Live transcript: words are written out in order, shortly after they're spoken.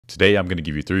Today, I'm going to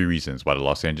give you 3 reasons why the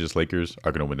Los Angeles Lakers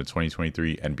are going to win the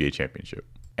 2023 NBA championship.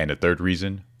 And the third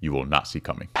reason you will not see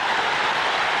coming.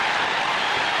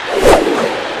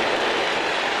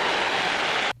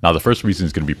 Now, the first reason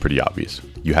is going to be pretty obvious.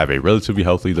 You have a relatively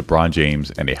healthy LeBron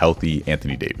James and a healthy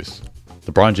Anthony Davis.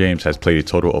 LeBron James has played a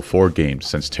total of 4 games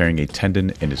since tearing a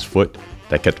tendon in his foot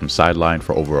that kept him sidelined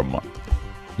for over a month.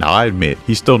 Now, I admit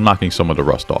he's still knocking some of the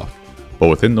rust off, but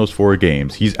within those 4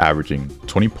 games, he's averaging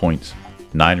 20 points,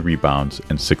 9 rebounds,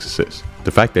 and 6 assists.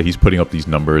 The fact that he's putting up these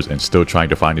numbers and still trying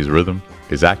to find his rhythm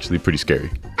is actually pretty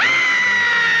scary.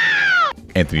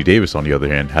 Anthony Davis, on the other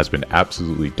hand, has been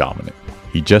absolutely dominant.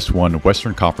 He just won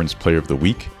Western Conference Player of the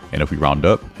Week, and if we round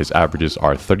up, his averages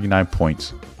are 39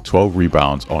 points, 12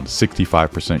 rebounds on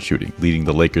 65% shooting, leading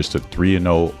the Lakers to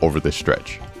 3-0 over this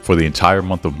stretch. For the entire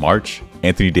month of March,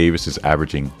 Anthony Davis is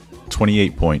averaging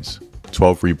 28 points,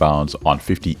 12 rebounds on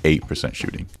 58%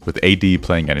 shooting. With AD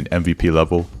playing at an MVP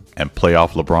level and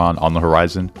playoff LeBron on the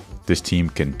horizon, this team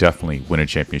can definitely win a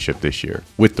championship this year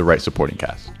with the right supporting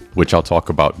cast, which I'll talk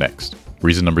about next.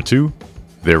 Reason number 2,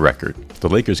 their record. The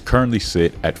Lakers currently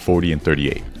sit at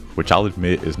 40-38, which I'll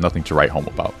admit is nothing to write home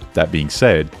about. That being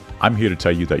said, I'm here to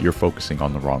tell you that you're focusing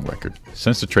on the wrong record.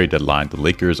 Since the trade deadline, the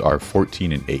Lakers are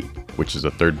 14-8, which is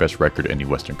the 3rd best record in the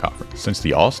Western Conference. Since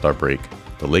the All-Star break,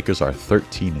 the Lakers are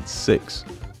 13-6,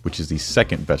 which is the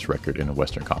 2nd best record in the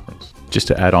Western Conference. Just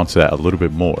to add on to that a little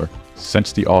bit more,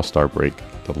 since the All-Star break,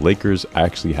 the Lakers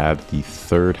actually have the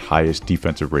 3rd highest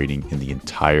defensive rating in the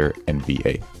entire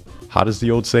NBA. How does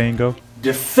the old saying go?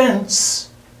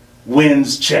 Defense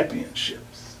wins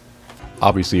championships.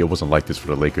 Obviously, it wasn't like this for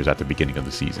the Lakers at the beginning of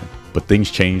the season, but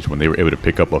things changed when they were able to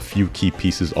pick up a few key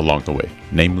pieces along the way,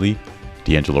 namely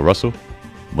D'Angelo Russell,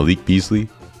 Malik Beasley,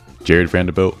 Jared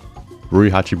Vanderbilt, Rui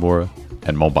Hachimura,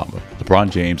 and Mo Bamba.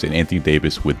 LeBron James and Anthony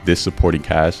Davis with this supporting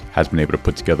cast has been able to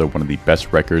put together one of the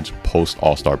best records post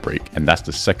All-Star break, and that's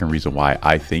the second reason why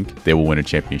I think they will win a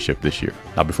championship this year.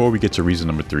 Now, before we get to reason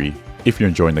number 3, if you're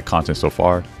enjoying the content so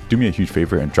far, do me a huge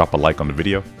favor and drop a like on the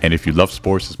video. And if you love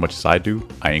sports as much as I do,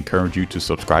 I encourage you to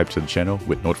subscribe to the channel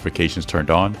with notifications turned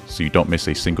on so you don't miss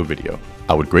a single video.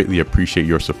 I would greatly appreciate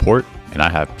your support, and I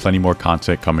have plenty more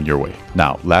content coming your way.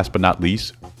 Now, last but not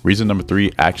least, reason number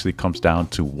 3 actually comes down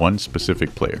to one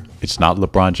specific player. It's not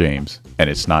LeBron James, and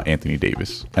it's not Anthony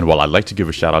Davis. And while I'd like to give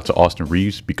a shout out to Austin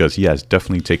Reeves because he has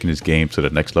definitely taken his game to the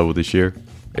next level this year,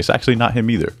 it's actually not him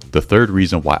either. The 3rd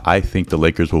reason why I think the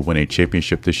Lakers will win a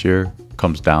championship this year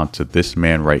comes down to this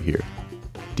man right here,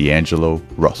 D'Angelo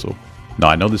Russell. Now,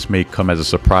 I know this may come as a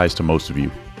surprise to most of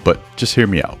you, but just hear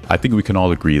me out. I think we can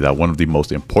all agree that one of the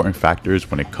most important factors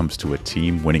when it comes to a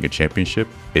team winning a championship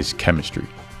is chemistry.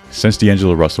 Since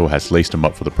D'Angelo Russell has laced him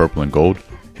up for the purple and gold,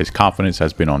 his confidence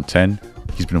has been on 10,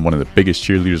 he's been one of the biggest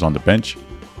cheerleaders on the bench,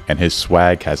 and his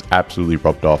swag has absolutely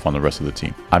rubbed off on the rest of the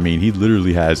team. I mean, he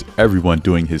literally has everyone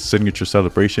doing his signature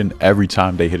celebration every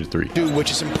time they hit a 3.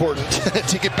 Which is important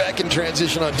to get back in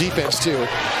transition on defense too.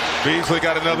 Beasley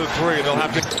got another 3. They'll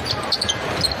have to...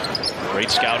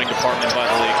 Great scouting department by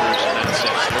the Lakers, and that's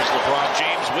it. There's LeBron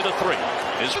James with a 3.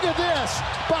 Look at this,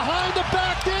 behind the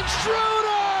back, then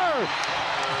Schroeder!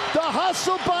 The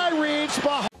hustle by Reeves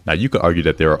behind. Now, you could argue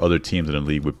that there are other teams in the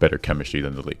league with better chemistry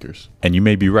than the Lakers, and you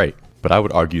may be right, but I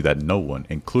would argue that no one,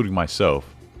 including myself,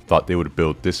 thought they would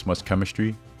build this much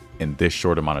chemistry in this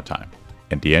short amount of time.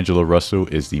 And D'Angelo Russell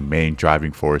is the main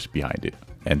driving force behind it.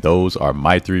 And those are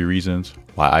my 3 reasons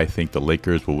why I think the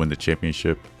Lakers will win the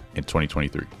championship in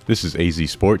 2023. This is AZ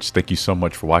Sports. Thank you so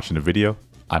much for watching the video.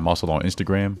 I'm also on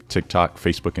Instagram, TikTok,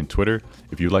 Facebook, and Twitter.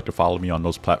 If you'd like to follow me on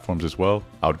those platforms as well,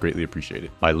 I would greatly appreciate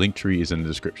it. My link tree is in the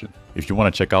description. If you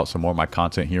want to check out some more of my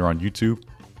content here on YouTube,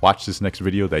 watch this next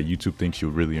video that YouTube thinks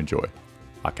you'll really enjoy.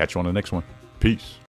 I'll catch you on the next one. Peace.